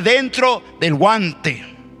está dentro del guante.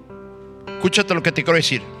 Escúchate lo que te quiero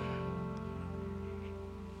decir.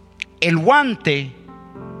 El guante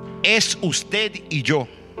es usted y yo.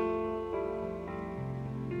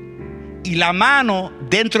 Y la mano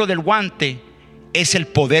dentro del guante es el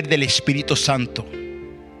poder del Espíritu Santo.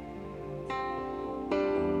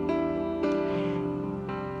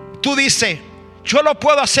 Tú dices, yo lo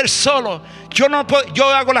puedo hacer solo. Yo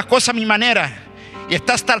hago las cosas a mi manera. Y tú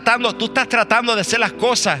estás tratando de hacer las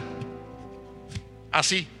cosas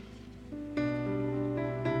así.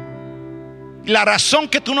 La razón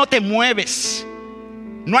que tú no te mueves,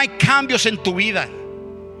 no hay cambios en tu vida,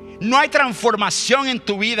 no hay transformación en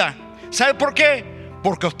tu vida. ¿Sabe por qué?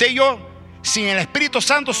 Porque usted y yo, sin el Espíritu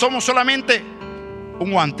Santo, somos solamente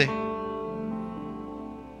un guante.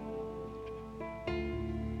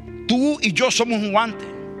 Tú y yo somos un guante.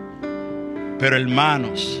 Pero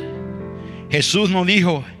hermanos, Jesús nos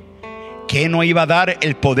dijo que nos iba a dar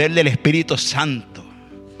el poder del Espíritu Santo.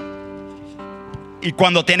 Y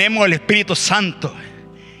cuando tenemos el Espíritu Santo,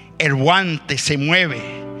 el guante se mueve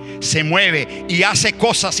y hace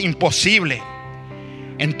cosas imposibles.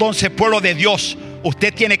 Entonces, pueblo de Dios,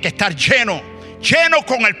 usted tiene que estar lleno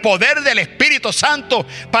con el poder del Espíritu Santo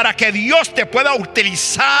para que Dios te pueda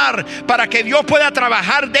utilizar, para que Dios pueda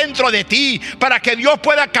trabajar dentro de ti, para que Dios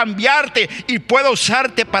pueda cambiarte y pueda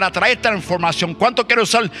usarte para traer transformación. ¿Cuánto quiere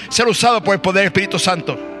ser usado por el poder del Espíritu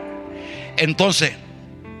Santo? Entonces,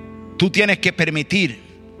 tú tienes que permitir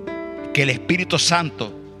que el Espíritu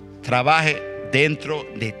Santo trabaje dentro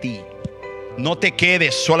de ti. No te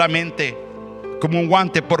quedes solamente como un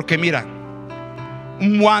guante, porque mira,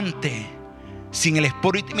 un guante sin el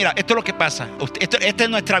Espíritu. Mira, esto es lo que pasa. Esta es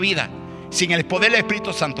nuestra vida sin el poder del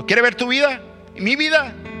Espíritu Santo. ¿Quieres ver tu vida? Mi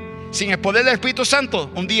vida sin el poder del Espíritu Santo.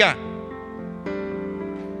 Un día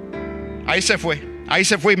ahí se fue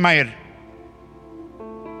Ismael.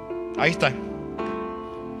 Ahí está.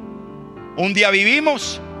 Un día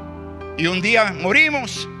vivimos y un día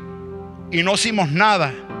morimos y no hicimos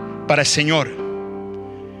nada para el Señor.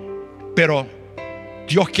 Pero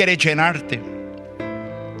Dios quiere llenarte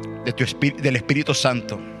del Espíritu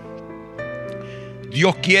Santo.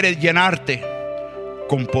 Dios quiere llenarte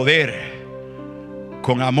con poder,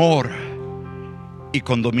 con amor y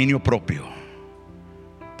con dominio propio.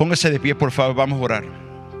 Póngase de pie, por favor, vamos a orar.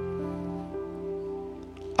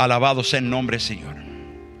 Alabado sea el nombre, Señor.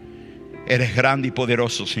 Eres grande y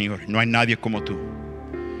poderoso, Señor. No hay nadie como tú.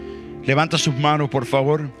 Levanta sus manos, por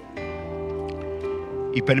favor,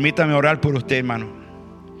 y permítame orar por usted, hermano.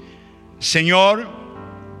 Señor,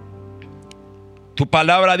 tu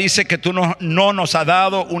palabra dice que tú no nos has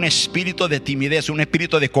dado un espíritu de timidez, un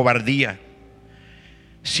espíritu de cobardía,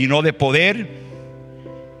 sino de poder,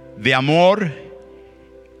 de amor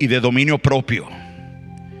y de dominio propio.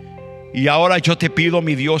 Y ahora yo te pido,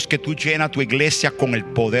 mi Dios, que tú llenas tu iglesia con el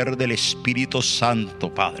poder del Espíritu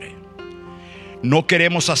Santo, Padre. No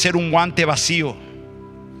queremos hacer un guante vacío.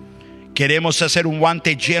 Queremos hacer un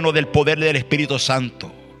guante lleno del poder del Espíritu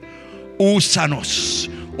Santo. Úsanos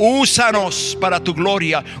para tu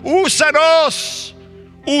gloria. Úsanos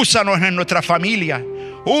en nuestra familia.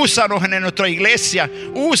 Úsanos en nuestra iglesia.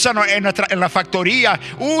 Úsanos en la factoría.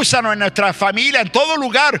 Úsanos en nuestra familia, en todo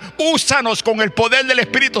lugar. Úsanos con el poder del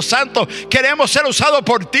Espíritu Santo. Queremos ser usados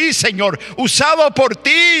por ti, Señor. Usados por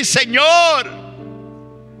ti, Señor.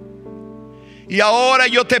 Y ahora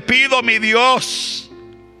yo te pido, mi Dios,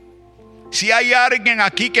 si hay alguien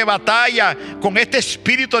aquí que batalla con este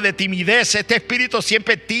espíritu de timidez, este espíritu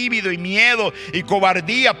siempre tímido y miedo y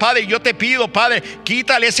cobardía, Padre, yo te pido, Padre,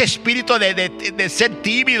 quítale ese espíritu de ser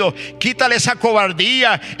tímido, quítale esa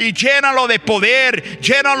cobardía y llénalo de poder,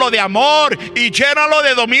 llénalo de amor y llénalo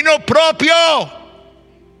de dominio propio.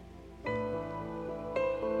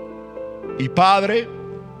 Y Padre,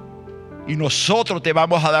 y nosotros te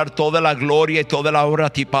vamos a dar toda la gloria y toda la honra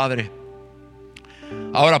a ti, Padre.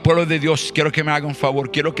 Ahora, pueblo de Dios, quiero que me haga un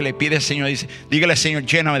favor. Quiero que le pida al Señor, dígale: Señor,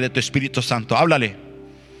 lléname de tu Espíritu Santo. Háblale.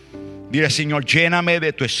 Dile: Señor, lléname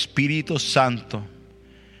de tu Espíritu Santo.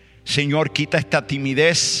 Señor, quita esta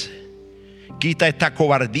timidez, quita esta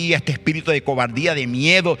cobardía, este espíritu de cobardía, de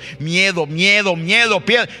miedo.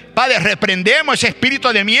 Padre, reprendemos ese espíritu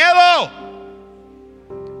de miedo.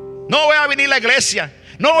 No voy a venir a la iglesia,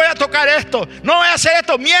 no voy a tocar esto, no voy a hacer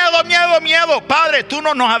esto. Miedo. Padre, tú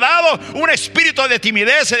no nos has dado un espíritu de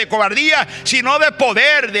timidez, de cobardía, sino de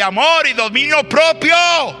poder, de amor y dominio propio.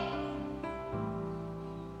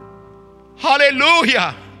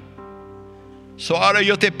 Aleluya. Ahora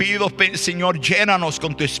yo te pido, Señor, llénanos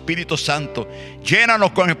con tu Espíritu Santo. Llénanos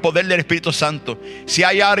con el poder del Espíritu Santo. Si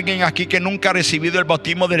hay alguien aquí que nunca ha recibido el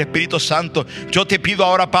bautismo del Espíritu Santo, yo te pido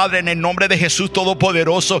ahora, Padre, en el nombre de Jesús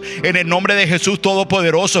Todopoderoso, en el nombre de Jesús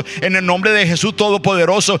Todopoderoso, en el nombre de Jesús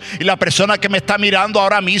Todopoderoso. Y la persona que me está mirando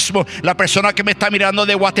ahora mismo, la persona que me está mirando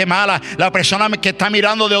de Guatemala, la persona que está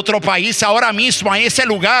mirando de otro país ahora mismo, en ese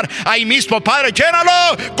lugar, ahí mismo, Padre,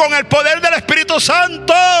 llénalo con el poder del Espíritu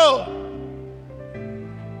Santo.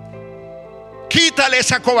 Quítale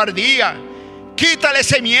esa cobardía, quítale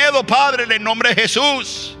ese miedo, Padre, en el nombre de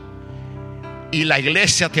Jesús. Y la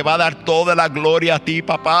iglesia te va a dar toda la gloria a ti,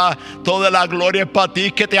 papá. Toda la gloria es para ti,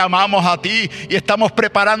 que te amamos a ti. Y estamos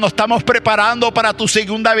preparando para tu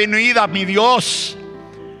segunda venida, mi Dios.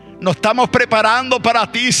 Nos estamos preparando para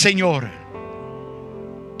ti, Señor.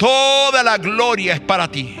 Toda la gloria es para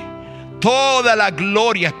ti. Toda la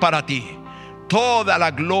gloria es para ti. Toda la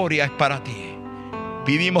gloria es para ti.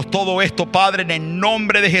 Pedimos todo esto, Padre, en el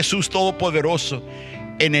nombre de Jesús Todopoderoso.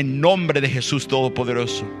 En el nombre de Jesús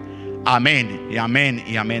Todopoderoso. Amén y amén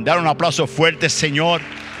y amén. Dar un aplauso fuerte, Señor.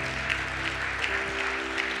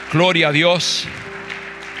 Gloria a Dios.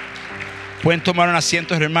 Pueden tomar un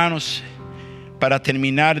asiento, hermanos. Para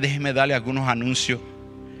terminar, déjenme darle algunos anuncios.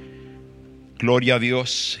 Gloria a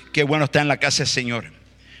Dios. Qué bueno estar en la casa del Señor.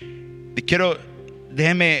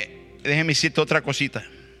 Déjenme decirte otra cosita.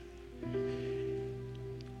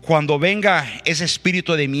 Cuando venga ese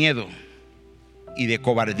espíritu de miedo y de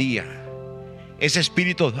cobardía, ese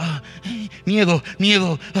espíritu, miedo,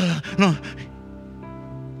 no,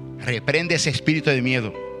 reprende ese espíritu de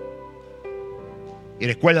miedo. Y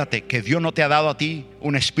recuérdate que Dios no te ha dado a ti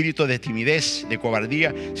un espíritu de timidez, de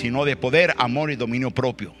cobardía, sino de poder, amor y dominio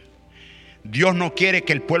propio. Dios no quiere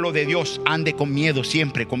que el pueblo de Dios ande con miedo,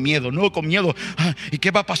 siempre con miedo. No, con miedo. ¿Y qué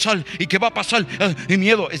va a pasar? ¿Y qué va a pasar? Y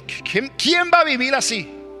miedo. ¿Quién va a vivir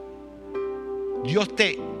así? Dios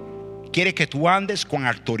te quiere que tú andes con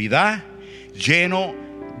autoridad, lleno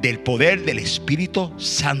del poder del Espíritu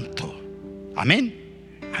Santo. Amén.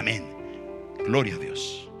 Amén. Gloria a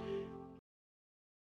Dios.